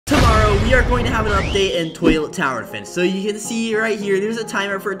we are going to have an update in Toilet Tower Defense. So you can see right here, there's a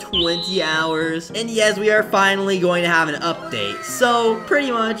timer for 20 hours. And yes, we are finally going to have an update. So pretty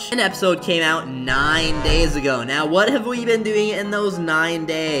much an episode came out 9 days ago. Now, what have we been doing in those 9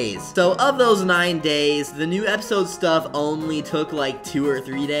 days? So of those 9 days, the new episode stuff only took like 2 or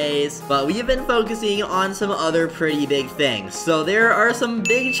 3 days. But we have been focusing on some other pretty big things. So there are some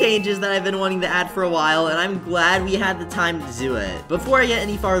big changes that I've been wanting to add for a while, and I'm glad we had the time to do it. Before I get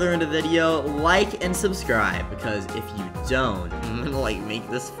any farther into the video, like and subscribe, because if you don't, I'm gonna like make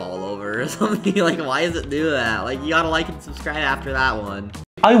this fall over or something. Like, why does it do that? Like, you gotta like and subscribe after that one.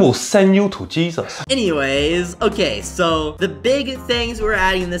 I will send you to Jesus. Anyways, okay, so the big things we're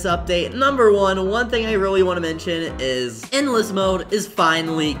adding in this update. Number one thing I really want to mention is endless mode is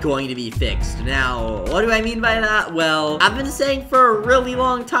finally going to be fixed. Now, what do I mean by that? Well, I've been saying for a really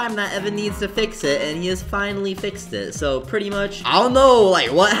long time that Evan needs to fix it, and he has finally fixed it. So pretty much, I don't know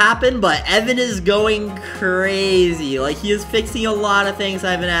like what happened, but Evan is going crazy. Like, he is fixing a lot of things.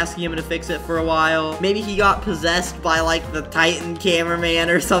 I've been asking him to fix it for a while. Maybe he got possessed by like the Titan cameraman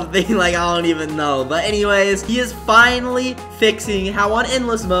or something, like, I don't even know. But anyways, he is finally fixing how on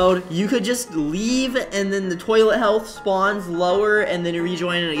endless mode you could just leave and then the toilet health spawns lower and then you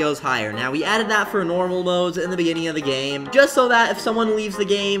rejoin and it goes higher. Now, we added that for normal modes in the beginning of the game just so that if someone leaves the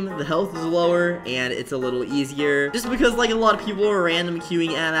game, the health is lower and it's a little easier, just because like a lot of people were random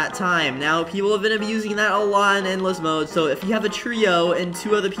queuing at that time. Now, people have been abusing that a lot in endless mode, so if you have a trio and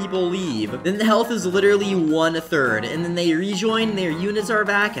 2 other people leave, then the health is literally 1/3, and then they rejoin, their units are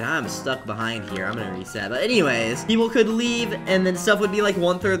back, and I'm stuck behind here. I'm gonna reset. But anyways, people could leave, and then stuff would be like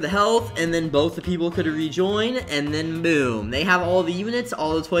 1/3 the health, and then both the people could rejoin, and then boom. They have all the units,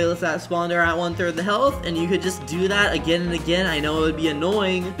 all the toilets that spawned are at 1/3 the health, and you could just do that again and again. I know it would be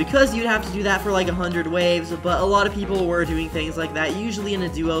annoying, because you'd have to do that for like 100 waves, but a lot of people were doing things like that, usually in a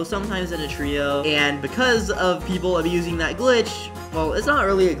duo, sometimes in a trio, and because of people abusing that glitch, well, it's not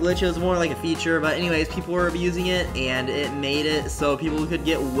really a glitch, it was more like a feature, but anyways, people were abusing it, and it made it so people could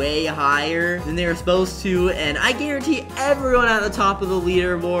get way higher than they were supposed to, and I guarantee everyone at the top of the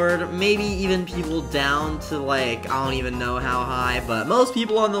leaderboard, maybe even people down to like, I don't even know how high, but most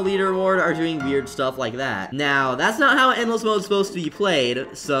people on the leaderboard are doing weird stuff like that. Now, that's not how endless mode is supposed to be played,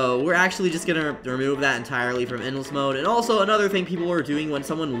 so we're actually just gonna remove that entirely from endless mode. And also, another thing people were doing when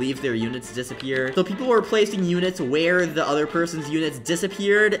someone leaves, their units disappear. So people were placing units where the other person's units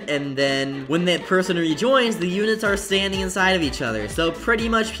disappeared, and then when that person rejoins, the units are standing inside of each other. So pretty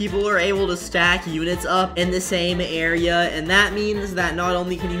much people are able to stack units up in the same area, and that means that not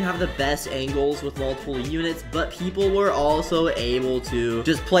only can you have the best angles with multiple units, but people were also able to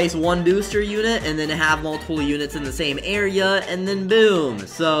just place one booster unit and then have multiple units in the same area, and then boom.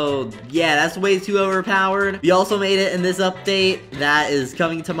 So yeah, that's way too overpowered. We also made it in this update that is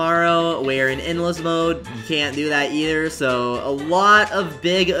coming tomorrow, where in endless mode you can't do that either. So a lot of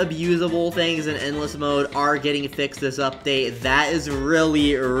big abusable things in endless mode are getting fixed this update. That is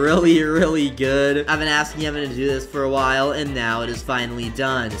really good. I've been asking Evan to do this for a while, and now it is finally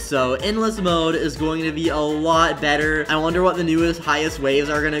done. So endless mode is going to be a lot better. I wonder what the newest highest waves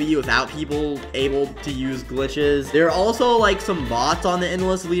are going to be without people able to use glitches. There are also like some bots on the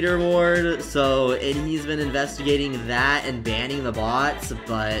endless leaderboard, so he's been investigating that and banning the bots,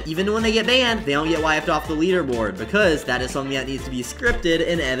 but even when they get banned, they don't get wiped off the leaderboard, because that is something that needs to be scripted,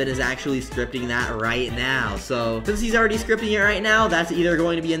 and Evan is actually scripting that right now. So since he's already scripting it right now, that's either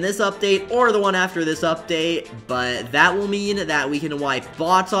going to be in this update or the one after this update, but that will mean that we can wipe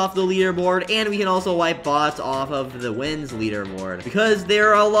bots off the leaderboard, and we can also wipe bots off of the wins leaderboard, because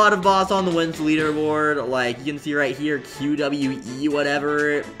there are a lot of bots on the wins leaderboard. Like, you can see right here, QWE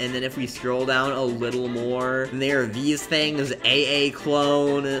whatever, and then if we scroll down a little more, there are these things, AA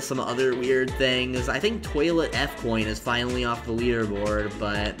clone, some other weird things. I think Toilet F coin is finally off the leaderboard,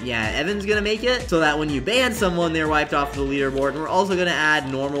 but yeah, Evan's gonna make it so that when you ban someone, they're wiped off the leaderboard. And we're also gonna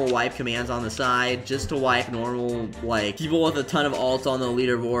add normal wipe commands on the side, just to wipe normal, like, people with a ton of alts on the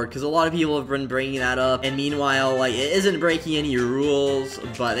leaderboard, because a lot of people have been bringing that up, and meanwhile, like, it isn't breaking any rules,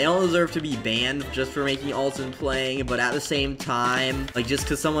 but they don't deserve to be banned just for making alts and playing. But at the same time, like, just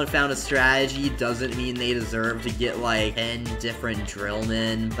because someone found a strategy doesn't mean they deserve to get like 10 different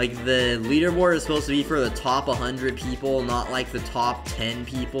drillmen. Like, the leaderboard is supposed to be for the top 100 people, not like like the top 10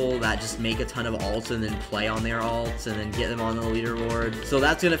 people that just make a ton of alts and then play on their alts and then get them on the leaderboard. So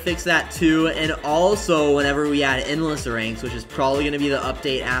that's gonna fix that too. And also, whenever we add endless ranks, which is probably gonna be the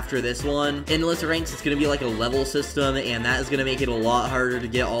update after this one, endless ranks is gonna be like a level system, and that is gonna make it a lot harder to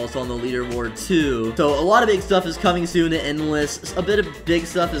get alts on the leaderboard too. So a lot of big stuff is coming soon to endless. A bit of big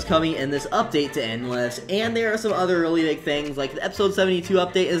stuff is coming in this update to endless, and there are some other really big things, like the episode 72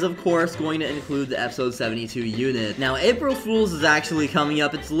 update is of course going to include the episode 72 unit. Now April Fool's is actually coming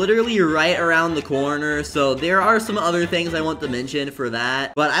up. It's literally right around the corner, so there are some other things I want to mention for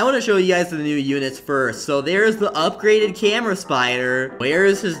that, but I want to show you guys the new units first. So there's the upgraded camera spider. Where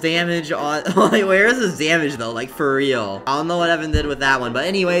is his damage on like, where is his damage though, like for real? I don't know what Evan did with that one, but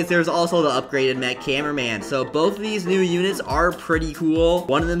anyways, there's also the upgraded mech cameraman. So both of these new units are pretty cool.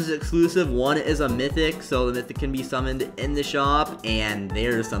 One of them is exclusive, one is a mythic, so the mythic can be summoned in the shop, and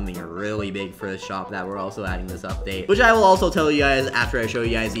there's something really big for the shop that we're also adding this update, which I will also tell you guys after I show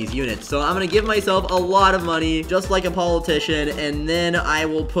you guys these units. So I'm gonna give myself a lot of money, just like a politician, and then I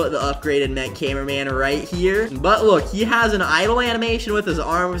will put the upgraded mech cameraman right here. But look, he has an idle animation with his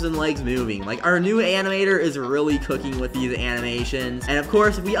arms and legs moving. Like, our new animator is really cooking with these animations, and of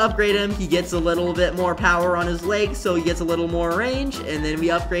course if we upgrade him, he gets a little bit more power on his legs, so he gets a little more range, and then we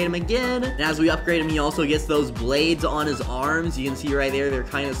upgrade him again, and as we upgrade him, he also gets those blades on his arms. You can see right there, they're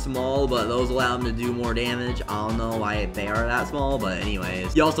kind of small, but those allow him to do more damage. I don't know why they are that small, but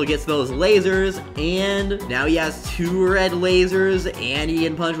anyways. He also gets those lasers, and now he has 2 red lasers, and he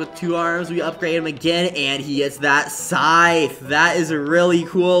can punch with 2 arms. We upgrade him again, and he gets that scythe. That is really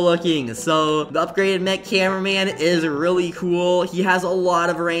cool looking. So the upgraded mech cameraman is really cool. He has a lot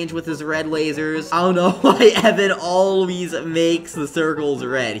of range with his red lasers. I don't know why Evan always makes the circles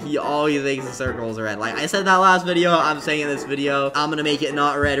red. He always makes the circles red. Like I said that last video, I'm saying in this video, I'm gonna make it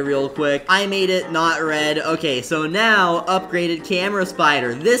not red real quick. I made it not red. Okay, so now upgraded camera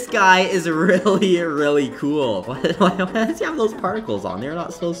spider. This guy is really cool. Why does he have those particles on? They're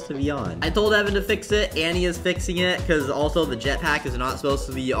not supposed to be on. I told Evan to fix it, and he is fixing it, because also the jetpack is not supposed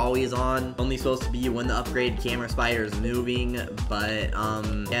to be always on. Only supposed to be when the upgraded camera spider is moving. But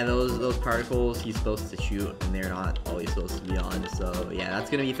yeah, those particles he's supposed to shoot, and they're not always supposed to be on. So yeah, that's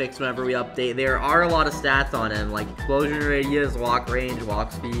gonna be fixed whenever we update. There are a lot of stats on him, like explosion radius, walk range,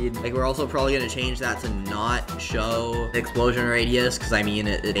 walk speed. Like we're also probably gonna change that to not show the explosion radius, because I mean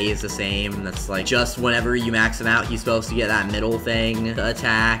it stays the same. That's like just whenever you max him out, he's supposed to get that middle thing to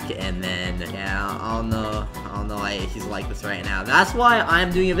attack, and then yeah, I don't know why he's like this right now. That's why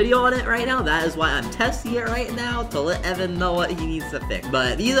I'm doing a video on it right now. That is why I'm testing it right now, to let Evan know what he needs to fix.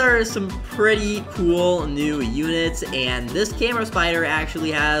 But these are some pretty cool new units, and this camera spider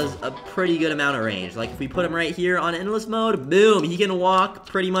actually has a pretty good amount of range. Like if we put him right here on endless mode, boom, he can walk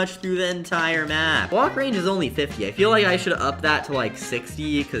pretty much through the entire map. Walk range is only 50. I feel like I should up that to like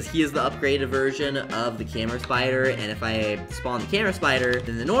 60, because he is the upgraded version of the camera spider, and if I spawn the camera spider,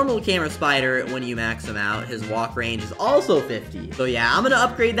 then the normal camera spider, when you max him out, his walk range is also 50. So yeah, I'm gonna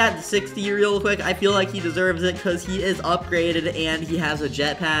upgrade that to 60 real quick. I feel like he deserves it, because he is upgraded and he has a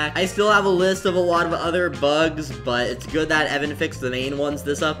jetpack. I still have a list of a lot of other bugs, but it's good that Evan fixed the main ones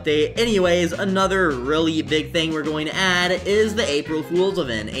this update. Anyways, another really big thing we're going to add is the April Fool's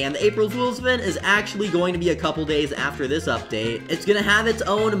event, and the April Fool's event is actually going to be a couple days after this update. It's gonna have its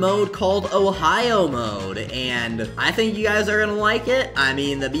own mode called Ohio mode, and I think you guys are gonna like it. I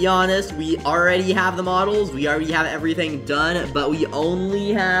mean, to be honest, we already have the models, we already have everything done, but we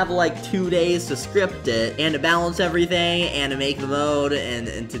only have like 2 days to script it and to balance everything and to make the mode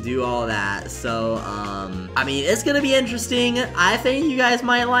and to do all that. So I mean, it's gonna be interesting. I think you guys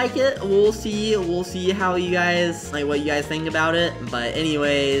might like it. We'll see how you guys like, what you guys think about it. But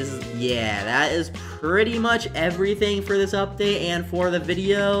anyways, yeah, that is pretty much everything for this update and for the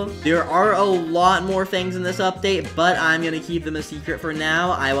video. There are a lot more things in this update, but I'm gonna keep them a secret for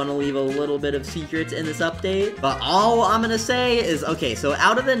now. I want to leave a little bit of secrets in this update, but all I'm gonna say is, okay, so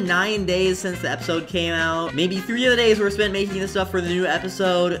out of the 9 days since the episode came out, maybe 3 of the days were spent making this stuff for the new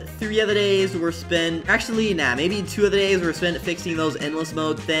episode, 3 of the days were spent, actually, nah, maybe 2 of the days were spent fixing those endless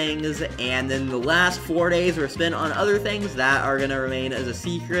mode things, and then the last 4 days were spent on other things that are gonna remain as a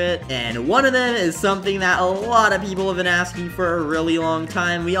secret, and one of them is something that a lot of people have been asking for a really long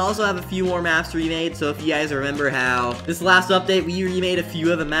time. We also have a few more maps remade, so if you guys remember how this last update we remade a few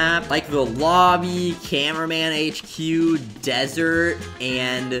of the maps, like the lobby, cameraman HQ, desert,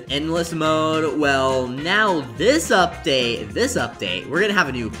 and endless mode. Well, now this update, we're gonna have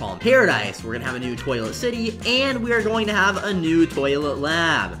a new Palm Paradise, we're gonna have a new Toilet City, and we are going to have a new Toilet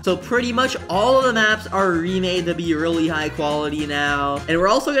Lab. So pretty much all of the maps are remade to be really high quality now, and we're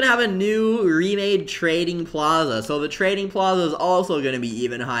also gonna have a new remade big trading plaza. So the trading plaza is also going to be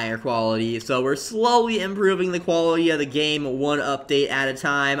even higher quality. So we're slowly improving the quality of the game one update at a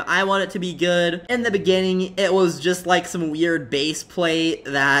time. I want it to be good. In the beginning, it was just like some weird base plate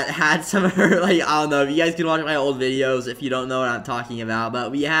that had some, like, I don't know, if you guys can watch my old videos if you don't know what I'm talking about,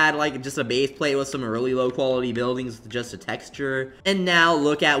 but we had like just a base plate with some really low quality buildings with just a texture. And now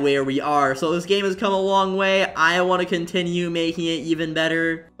look at where we are. So this game has come a long way. I want to continue making it even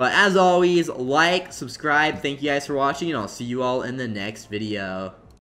better. But as always, like, subscribe. Thank you guys for watching, and I'll see you all in the next video.